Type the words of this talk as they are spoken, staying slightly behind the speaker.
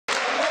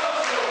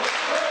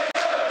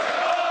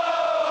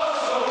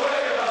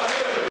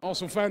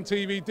Arsenal Fan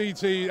TV,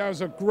 DT, that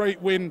was a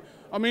great win.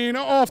 I mean,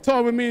 at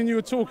half-time when me and you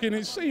were talking,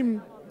 it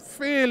seemed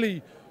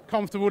fairly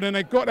comfortable. Then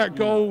they got that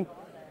goal,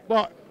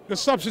 but the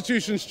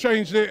substitutions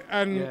changed it,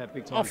 and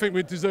I think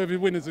we deserved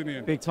winners in the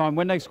end. Big time.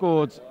 When they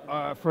scored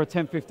for a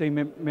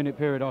 10-15 minute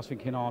period, I was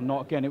thinking, oh,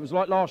 not again. It was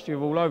like last year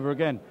all over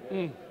again.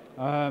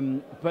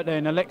 But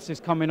then Alexis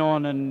coming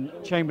on and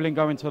Chamberlain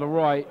going to the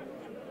right,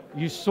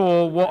 you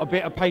saw what a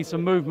bit of pace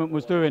and movement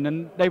was doing,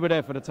 and they were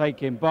there for the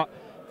taking. But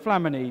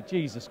Flamini,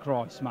 Jesus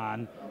Christ,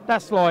 man,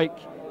 that's like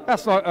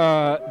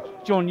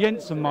John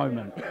Jensen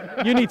moment.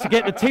 You need to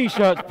get the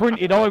T-shirts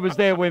printed. I was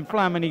there when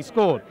Flamini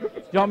scored. Do you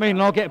know what I mean?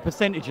 And I'll get a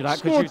percentage of that.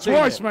 Scored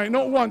twice, mate,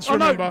 not once. Oh,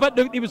 remember? no, but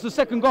it was the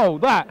second goal.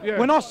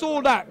 When I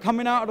saw that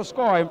coming out of the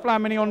sky and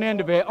Flamini on the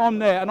end of it, I'm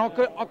there, and I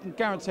can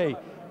guarantee,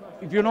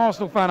 if you're an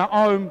Arsenal fan at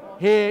home,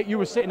 here, you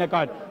were sitting there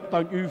going,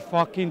 don't you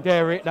fucking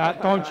dare hit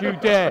that, don't you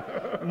dare.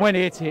 When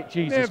it hit,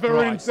 Jesus Christ.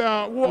 Never in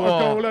doubt, what a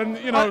goal, and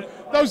you know,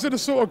 those are the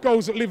sort of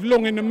goals that live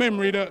long in the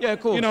memory that,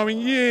 you know, in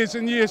years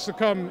and years to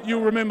come,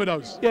 you'll remember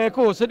those. Yeah, of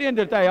course. At the end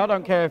of the day, I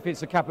don't care if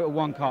it's a Capital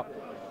One Cup.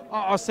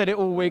 I said it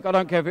all week, I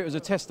don't care if it was a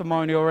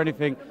testimonial or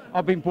anything.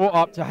 I've been brought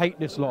up to hate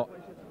this lot.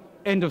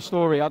 End of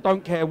story. I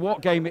don't care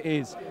what game it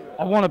is.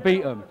 I want to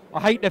beat them.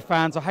 I hate their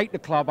fans, I hate the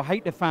club, I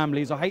hate their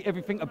families, I hate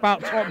everything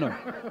about Tottenham.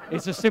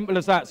 It's as simple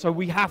as that. So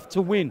we have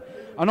to win.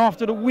 And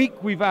after the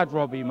week we've had,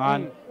 Robbie,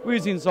 man, we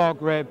was in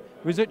Zagreb,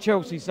 we was at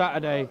Chelsea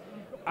Saturday,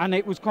 and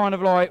it was kind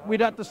of like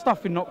we'd had the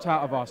stuffing knocked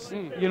out of us,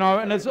 you know.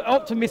 And as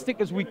optimistic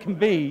as we can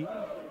be,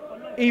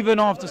 even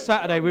after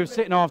Saturday, we were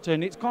sitting after,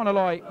 and it's kind of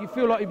like you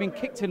feel like you've been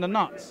kicked in the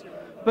nuts.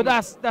 But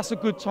that's a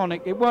good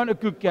tonic. It weren't a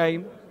good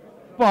game,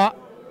 but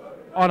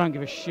I don't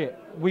give a shit.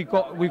 We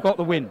got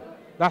the win.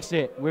 That's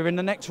it. We're in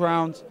the next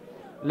round.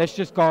 Let's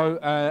just go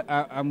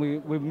and we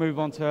move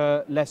on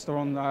to Leicester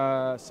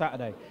on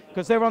Saturday,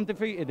 because they're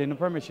undefeated in the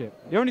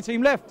Premiership. The only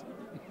team left.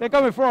 They're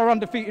going for our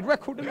undefeated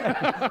record, isn't it?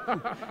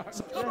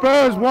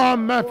 Spurs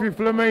 1, Matthew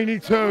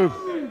Flamini 2.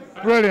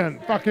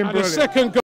 Brilliant, fucking brilliant. And the second